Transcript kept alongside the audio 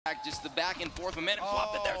just the back and forth momentum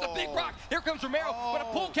flop. That there's a big rock. Here comes Romero, but a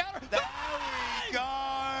pull counter. There we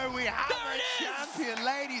go. We have a champion,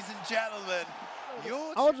 ladies and gentlemen.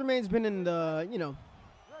 Aljamain's been in the, you know,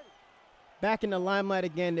 back in the limelight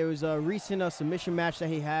again. There was a recent submission match that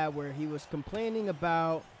he had where he was complaining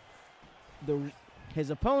about his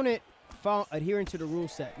opponent adhering to the rule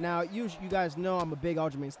set. Now, you guys know I'm a big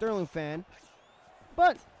Aljamain Sterling fan,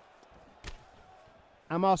 but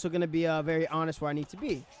I'm also going to be very honest where I need to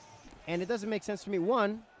be. And it doesn't make sense for me.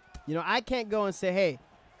 One, you know, I can't go and say, hey,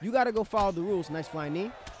 you got to go follow the rules. Nice flying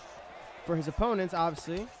knee for his opponents,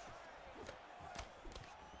 obviously.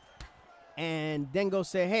 And then go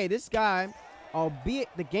say, hey, this guy, albeit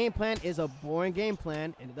the game plan is a boring game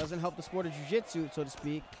plan and it doesn't help the sport of jiu-jitsu, so to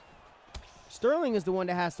speak, Sterling is the one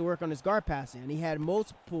that has to work on his guard passing. And he had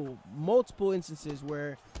multiple instances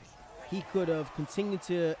where he could have continued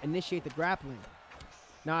to initiate the grappling.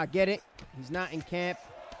 Now, I get it. He's not in camp.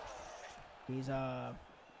 He's not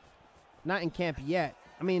in camp yet.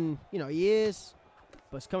 I mean, you know, he is,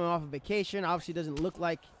 but he's coming off of vacation. Obviously doesn't look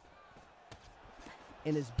like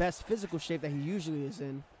in his best physical shape that he usually is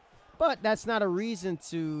in. But that's not a reason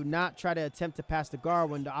to not try to attempt to pass the guard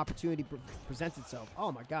when the opportunity presents itself.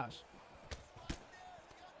 Oh, my gosh.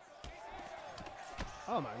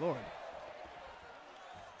 Oh, my Lord.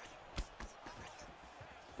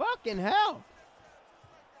 Fucking hell.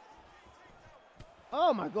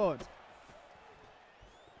 Oh, my God.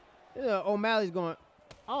 Yeah, O'Malley's going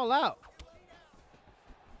all out.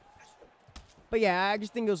 But, yeah, I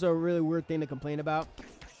just think it was a really weird thing to complain about.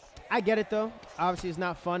 I get it, though. Obviously, it's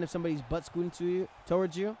not fun if somebody's butt scooting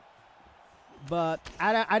towards you. But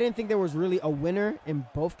I didn't think there was really a winner in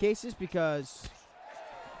both cases because,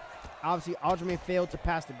 obviously, Aljamain failed to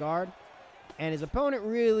pass the guard. And his opponent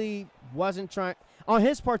really wasn't trying. On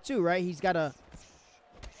his part, too, right? He's got to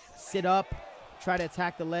sit up, try to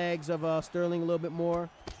attack the legs of Sterling a little bit more.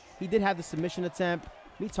 He did have the submission attempt.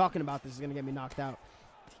 Me talking about this is going to get me knocked out.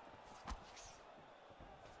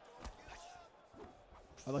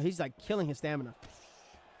 Although he's like killing his stamina.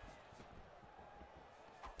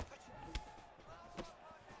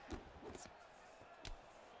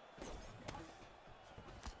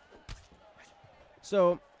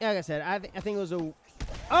 So, yeah, like I said, I think it was a...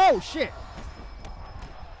 Oh, shit!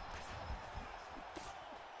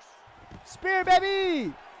 Spear,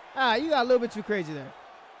 baby! Ah, you got a little bit too crazy there.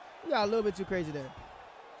 You got a little bit too crazy there.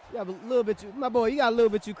 You got a little bit too... My boy, you got a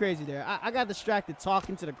little bit too crazy there. I got distracted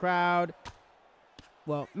talking to the crowd.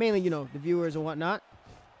 Well, mainly, you know, the viewers and whatnot.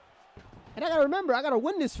 And I got to remember, I got to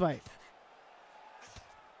win this fight.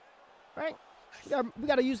 Right? We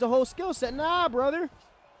got to use the whole skill set. Nah, brother.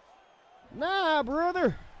 Nah,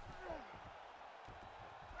 brother.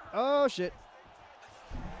 Oh, shit.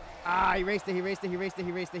 Ah, he raced it. He raced it. He raced it.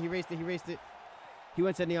 He raced it. He raced it. He raced it. He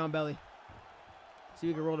went to knee on belly. See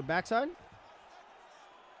if we can roll the backside.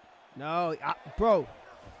 No, bro.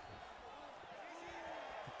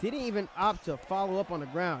 Didn't even opt to follow up on the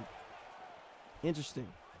ground. Interesting.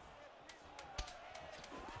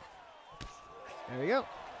 There we go.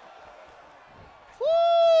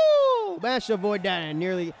 Woo! Managed to avoid that and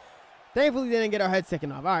nearly... Thankfully, didn't get our heads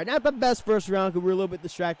taken off. All right, not the best first round because we were a little bit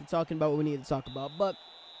distracted talking about what we needed to talk about. But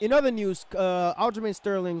in other news, Aljamain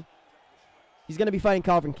Sterling, he's going to be fighting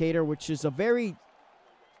Calvin Kattar, which is a very...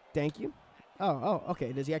 Thank you. Oh,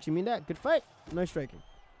 okay. Does he actually mean that? Good fight. Nice striking.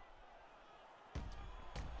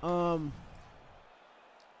 Damn,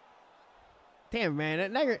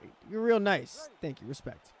 man. Now you're real nice. Thank you.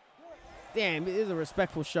 Respect. Damn, it is a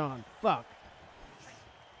respectful Sean. Fuck.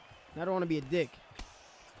 I don't want to be a dick.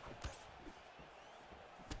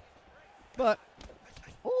 But,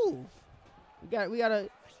 ooh, we gotta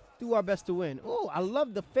do our best to win. Ooh, I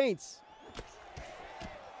love the feints.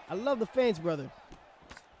 I love the feints, brother.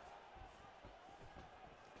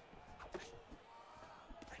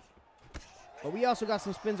 But we also got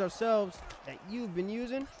some spins ourselves that you've been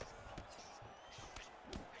using.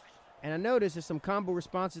 And I noticed there's some combo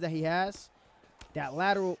responses that he has. That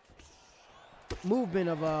lateral movement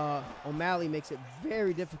of O'Malley makes it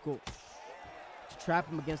very difficult to trap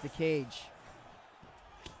him against the cage.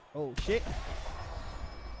 Oh, shit.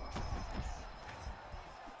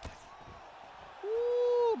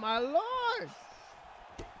 Ooh, my Lord.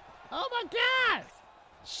 Oh, my God.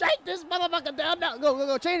 Shake this motherfucker down.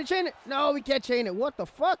 Go. Chain it. No, we can't chain it. What the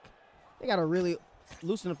fuck? They got to really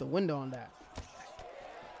loosen up the window on that.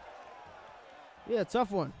 Yeah,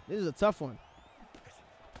 tough one. This is a tough one.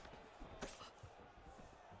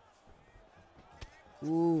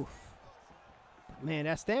 Ooh. Man,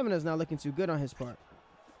 that stamina is not looking too good on his part.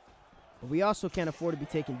 But we also can't afford to be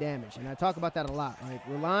taking damage. And I talk about that a lot. Like,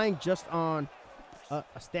 relying just on A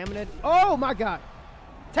stamina. Oh, my God.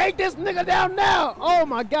 Take this nigga down now. Oh,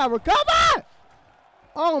 my God. Recover.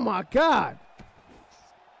 Oh, my God.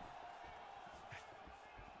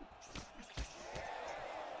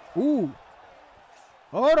 Ooh.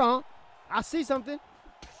 Hold on. I see something.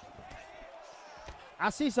 I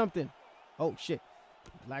see something. Oh, shit.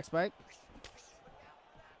 Black spike.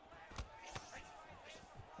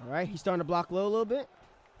 All right. He's starting to block low a little bit.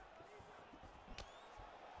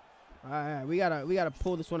 All right. We gotta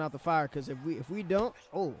pull this one out the fire, because if we don't,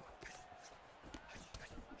 oh.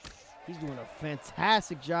 He's doing a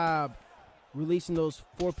fantastic job releasing those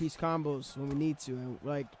 4-piece combos when we need to. And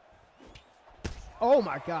like, oh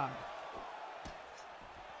my God.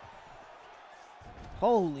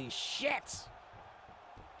 Holy shit.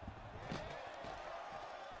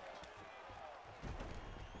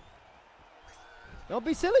 Don't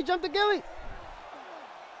be silly, jump the gilly.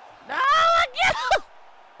 No, I get him.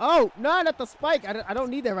 Oh, no, not the spike. I don't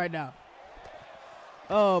need that right now.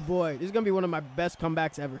 Oh boy, this is gonna be one of my best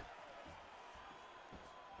comebacks ever.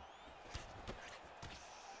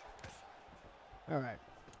 All right,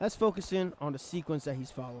 let's focus in on the sequence that he's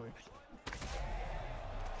following.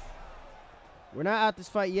 We're not out this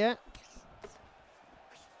fight yet,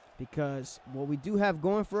 because what we do have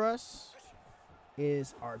going for us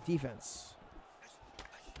is our defense.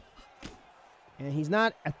 And he's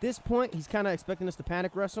not, at this point, he's kind of expecting us to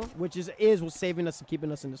panic wrestle, which is what's saving us and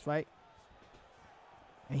keeping us in this fight.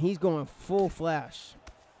 And he's going full flash.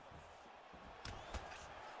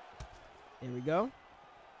 There we go.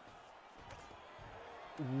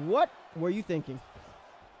 What were you thinking?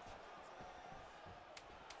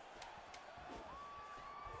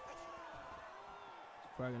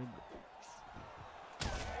 Probably gonna...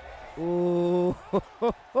 Ooh.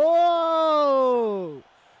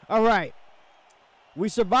 All right. We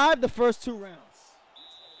survived the first 2 rounds.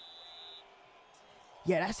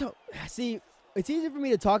 Yeah, that's how... See, it's easy for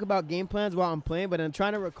me to talk about game plans while I'm playing, but I'm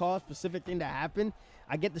trying to recall a specific thing that happened.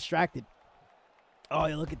 I get distracted. Oh,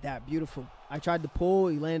 yeah, look at that. Beautiful. I tried to pull.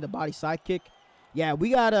 He landed a body side kick. Yeah,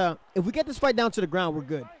 we gotta... If we get this fight down to the ground, we're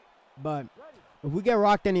good. But if we get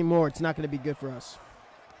rocked anymore, it's not going to be good for us.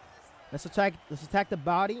 Let's attack the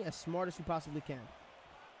body as smart as we possibly can.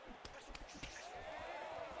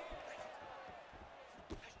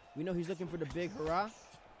 We know he's looking for the big hurrah. I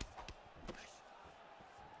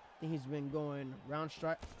think he's been going round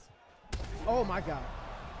strike. Oh, my God.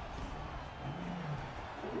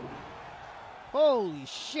 Holy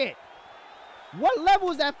shit. What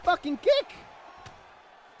level is that fucking kick?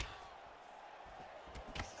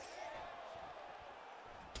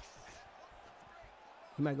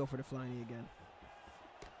 He might go for the flying knee again.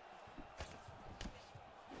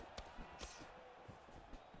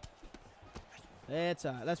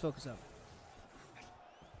 Let's focus up.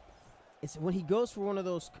 It's when he goes for one of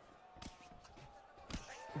those.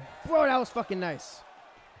 Bro, that was fucking nice.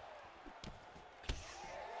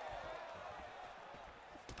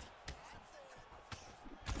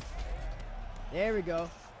 There we go.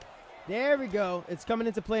 There we go. It's coming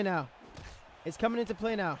into play now. It's coming into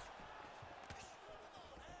play now.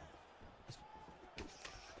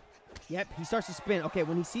 Yep, he starts to spin. Okay,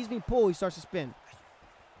 when he sees me pull, he starts to spin.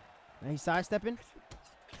 Now he's sidestepping.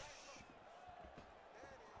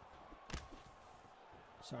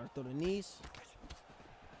 Sorry, throw the knees.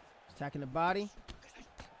 He's attacking the body.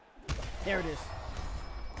 There it is.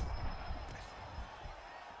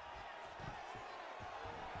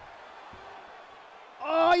 Oh,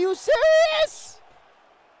 are you serious?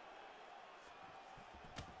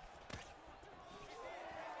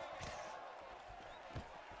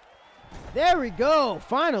 There we go.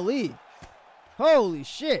 Finally. Holy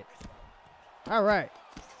shit. All right.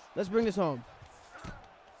 Let's bring this home.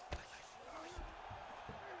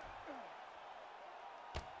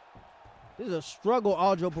 This is a struggle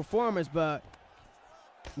Aljo performance, but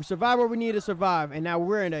we survived where we needed to survive, and now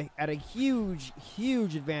we're at a huge,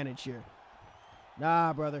 huge advantage here.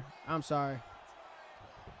 Nah, brother. I'm sorry.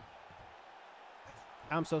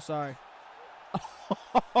 I'm so sorry.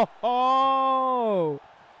 Oh.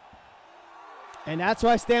 And that's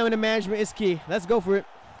why stamina management is key. Let's go for it.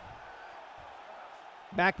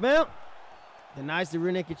 Back mount. Denies the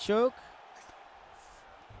rear naked choke.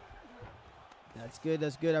 That's good.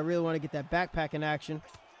 That's good. I really want to get that backpack in action.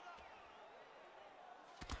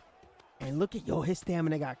 And look at, yo, his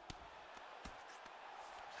stamina got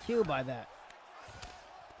killed by that.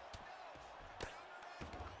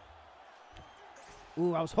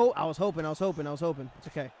 Ooh, I was hoping. It's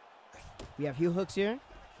okay. We have heel hooks here.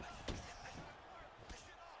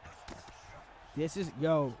 This is,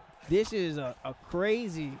 yo, this is a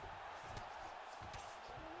crazy.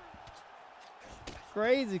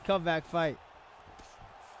 Crazy comeback fight.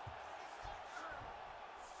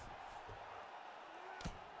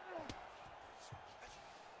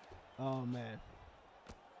 Oh, man.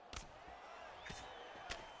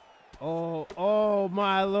 Oh,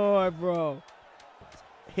 my Lord, bro.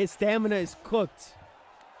 His stamina is cooked.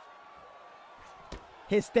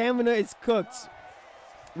 His stamina is cooked.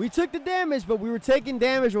 We took the damage, but we were taking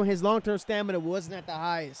damage when his long-term stamina wasn't at the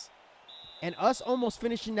highest. And us almost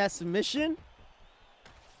finishing that submission.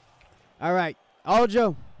 All right.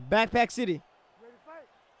 Aljo, Backpack City.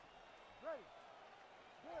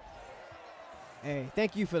 Hey,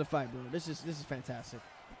 thank you for the fight, bro. This is fantastic.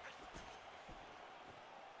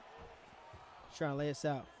 Trying to lay us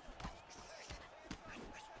out.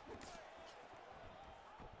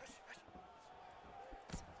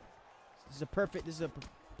 This is a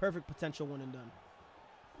perfect potential one and done.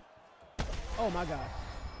 Oh my God.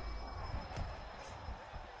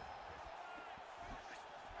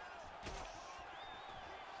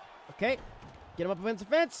 Okay. Get him up against the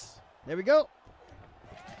fence. There we go.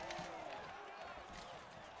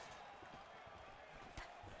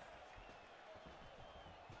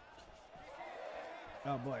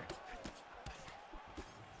 Oh, boy.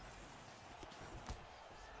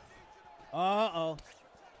 Uh-oh.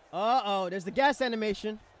 Uh-oh. There's the gas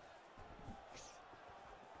animation.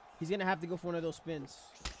 He's going to have to go for one of those spins.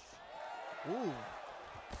 Ooh.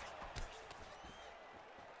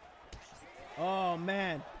 Oh,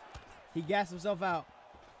 man. He gassed himself out.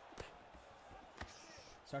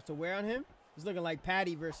 Starts to wear on him. He's looking like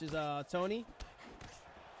Patty versus Tony.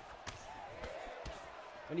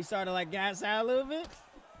 When he started to like gas out a little bit.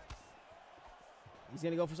 He's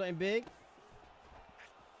going to go for something big.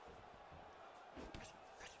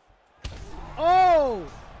 Oh!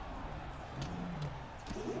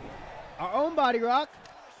 Our own body rock.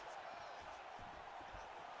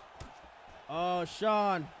 Oh,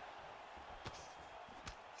 Sean.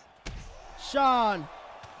 Sean.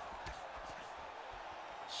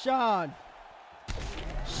 Sean.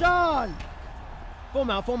 Sean. Full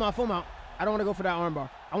mount, full mount, full mount. I don't want to go for that arm bar.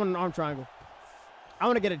 I want an arm triangle. I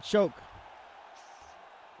want to get a choke.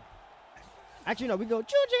 Actually, no, we go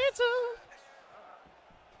jiu-jitsu.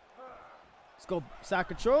 Let's go side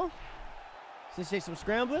control. Sensate some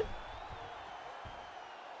scrambling.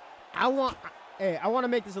 I want to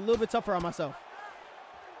make this a little bit tougher on myself.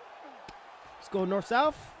 Let's go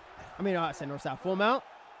north-south. I mean, I said north-south. Full mount.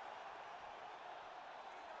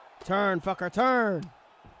 Turn, fucker, turn.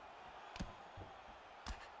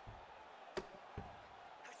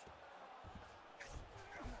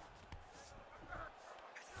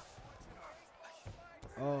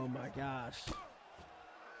 Oh, my gosh.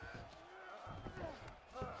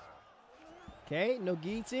 Okay, no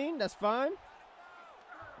guillotine. That's fine.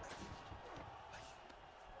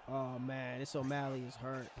 Oh, man. This O'Malley is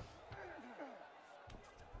hurt.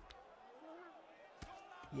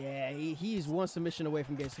 Yeah, he is one submission away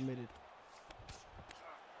from getting submitted.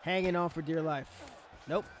 Hanging on for dear life.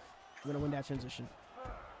 Nope. We're going to win that transition.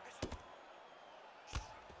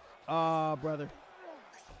 Oh, brother.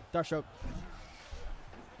 Dark choke.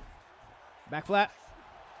 Back flat.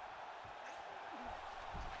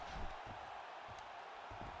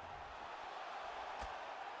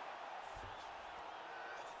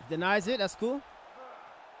 Denies it. That's cool.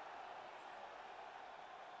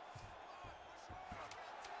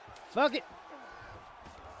 Fuck it.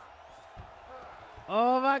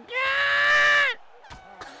 Oh my God.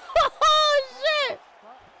 Oh shit.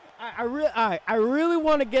 I really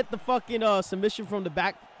want to get the fucking submission from the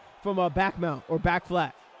back, from a back mount or back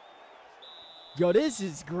flat. Yo, this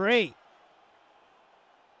is great.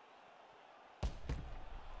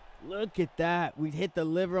 Look at that. We hit the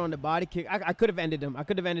liver on the body kick. I could have ended him. I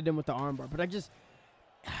could have ended him with the armbar, but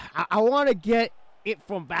I want to get it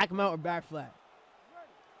from back mount or back flat.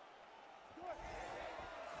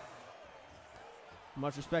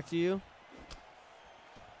 Much respect to you.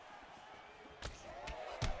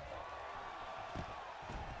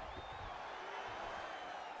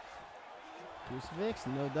 Crucifix,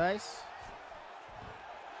 no dice.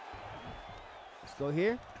 Let's go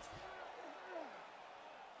here.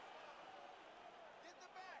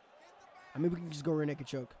 I mean, we can just go rear naked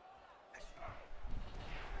choke.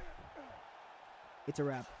 It's a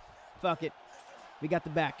wrap. Fuck it. We got the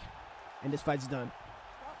back. And this fight's done.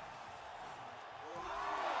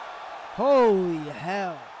 Holy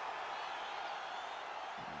hell.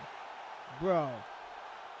 Bro.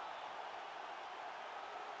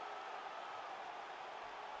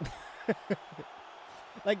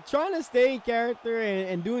 Like, trying to stay in character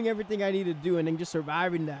and doing everything I need to do and then just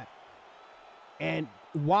surviving that. And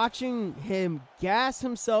watching him gas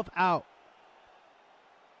himself out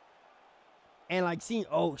and like seeing,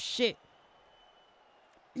 oh shit,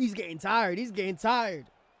 he's getting tired. He's getting tired.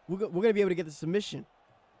 We're gonna be able to get the submission,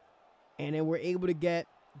 and then we're able to get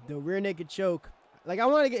the rear naked choke. Like, I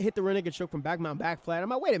want to hit the rear naked choke from back mount, back flat. I'm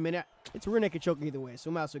like, wait a minute, it's a rear naked choke either way, so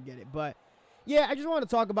I might as well get it. But yeah, I just want to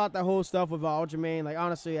talk about that whole stuff with Aljamain. Like,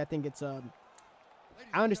 honestly, I think it's I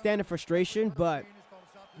understand the frustration, but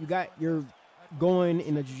you're going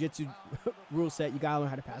in the jiu-jitsu rule set. You gotta learn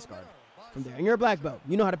how to pass guard from there. And you're a black belt.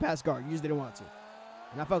 You know how to pass guard. You just didn't want to.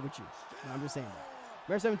 And I fuck with you. No, I'm just saying that.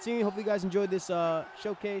 Bear 17, hopefully you guys enjoyed this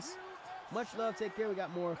showcase. Much love. Take care. We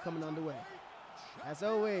got more coming on the way. As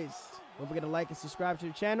always, don't forget to like and subscribe to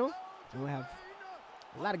the channel. And we'll have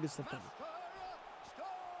a lot of good stuff coming.